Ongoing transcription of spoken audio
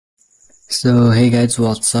So hey guys,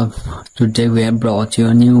 what's up? Today we have brought you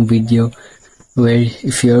a new video where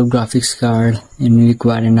if your graphics card and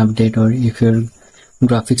require an update, or if your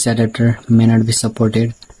graphics adapter may not be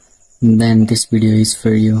supported, then this video is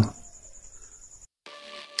for you.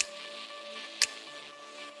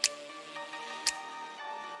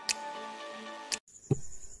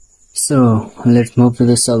 So let's move to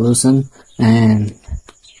the solution, and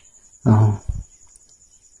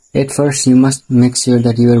at first you must make sure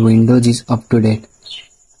that your Windows is up to date.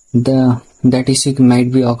 That issue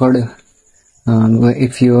might be occurred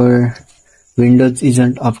if your Windows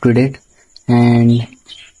isn't up to date, and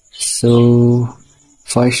so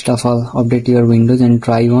first of all update your Windows and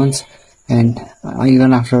try once, and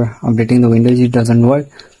even after updating the Windows it doesn't work,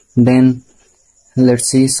 then let's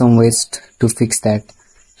see some ways to fix that.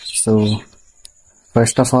 So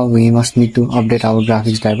first of all we must need to update our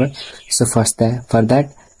graphics driver. So for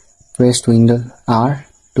that press Windows R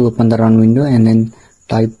to open the run window, and then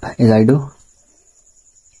type as I do,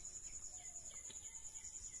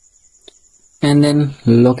 and then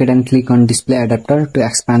locate and click on display adapter to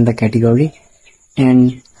expand the category,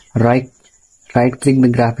 and right click the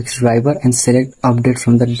graphics driver and select update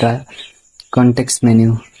from the context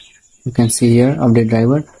menu. You can see here update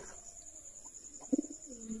driver,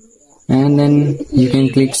 and then you can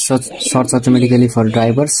click search automatically for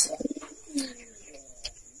drivers.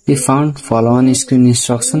 If found, follow on screen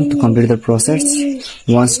instruction to complete the process.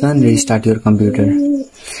 Once done, restart your computer.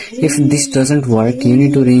 If this doesn't work, you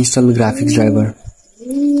need to reinstall the graphics driver.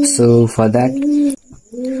 So for that,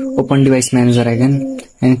 open device manager again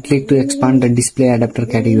and click to expand the display adapter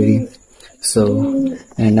category. So,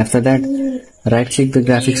 and after that, right click the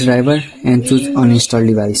graphics driver and choose uninstall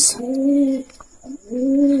device.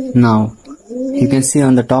 Now you can see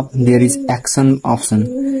on the top there is action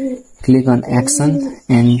option. Click on action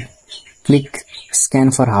and click scan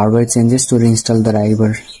for hardware changes to reinstall the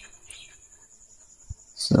driver.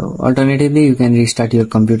 So alternatively you can restart your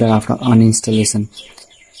computer after uninstallation,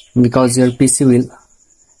 because your PC will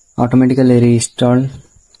automatically reinstall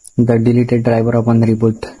the deleted driver upon the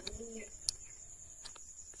reboot.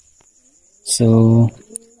 So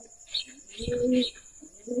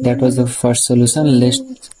that was the first solution. Let's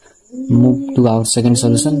move to our second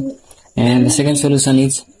solution, and the second solution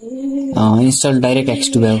is install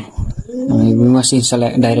DIRECTX12. We must install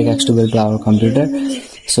DIRECTX12 to our computer.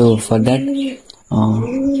 So for that,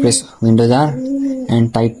 press Windows R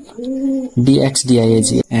and type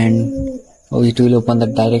DXDIAG, and it will open the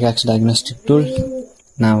DirectX diagnostic tool.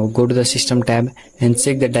 Now go to the system tab and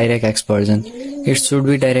check the DirectX version. It should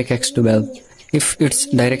be DirectX12. If it's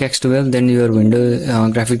DirectX12, then your Windows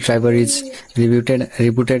graphic driver is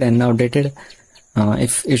rebooted and updated.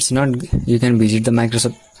 If it's not, you can visit the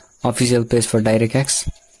Microsoft official page for DirectX.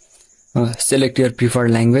 Select your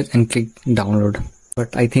preferred language and click download.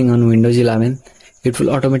 But I think on Windows 11 it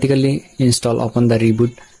will automatically install upon the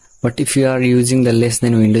reboot. But if you are using the less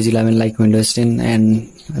than Windows 11 like Windows 10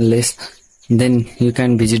 and less, then you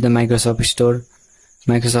can visit the Microsoft store,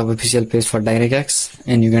 Microsoft official page for DirectX,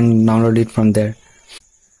 and you can download it from there.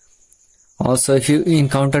 Also, if you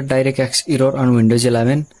encounter DirectX error on Windows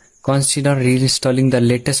 11, consider reinstalling the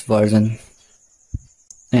latest version.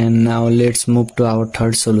 And now let's move to our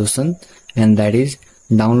third solution, and that is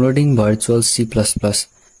downloading Virtual C++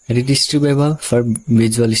 redistributable for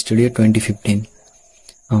Visual Studio 2015.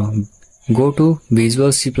 Go to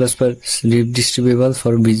Visual C++ redistributable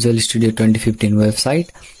for Visual Studio 2015 website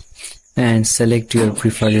and select your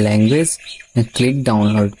preferred language and click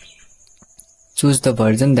download. Choose the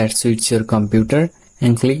version that suits your computer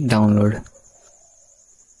and click download.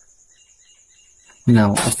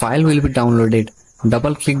 Now a file will be downloaded.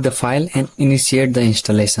 Double click the file and initiate the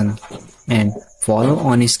installation, and follow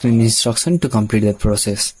on-screen instruction to complete the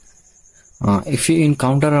process. If you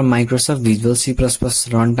encounter a Microsoft Visual C++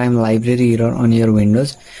 runtime library error on your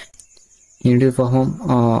Windows, you need to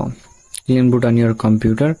perform clean boot on your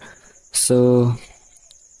computer. So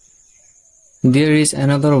there is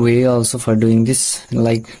another way also for doing this,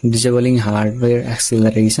 like disabling hardware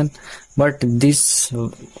acceleration, but this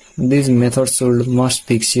method must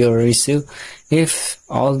fix your issue. If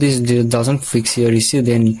all this doesn't fix your issue,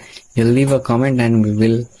 then you'll leave a comment and we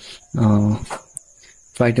will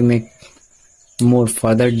try to make more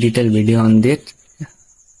further detailed video on that.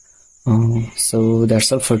 So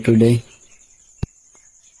that's all for today.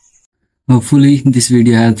 Hopefully this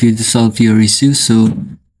video helped you to solve your issue. So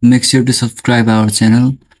make sure to subscribe our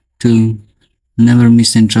channel to never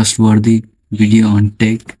miss a trustworthy video on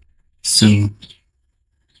tech. So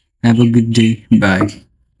have a good day. Bye.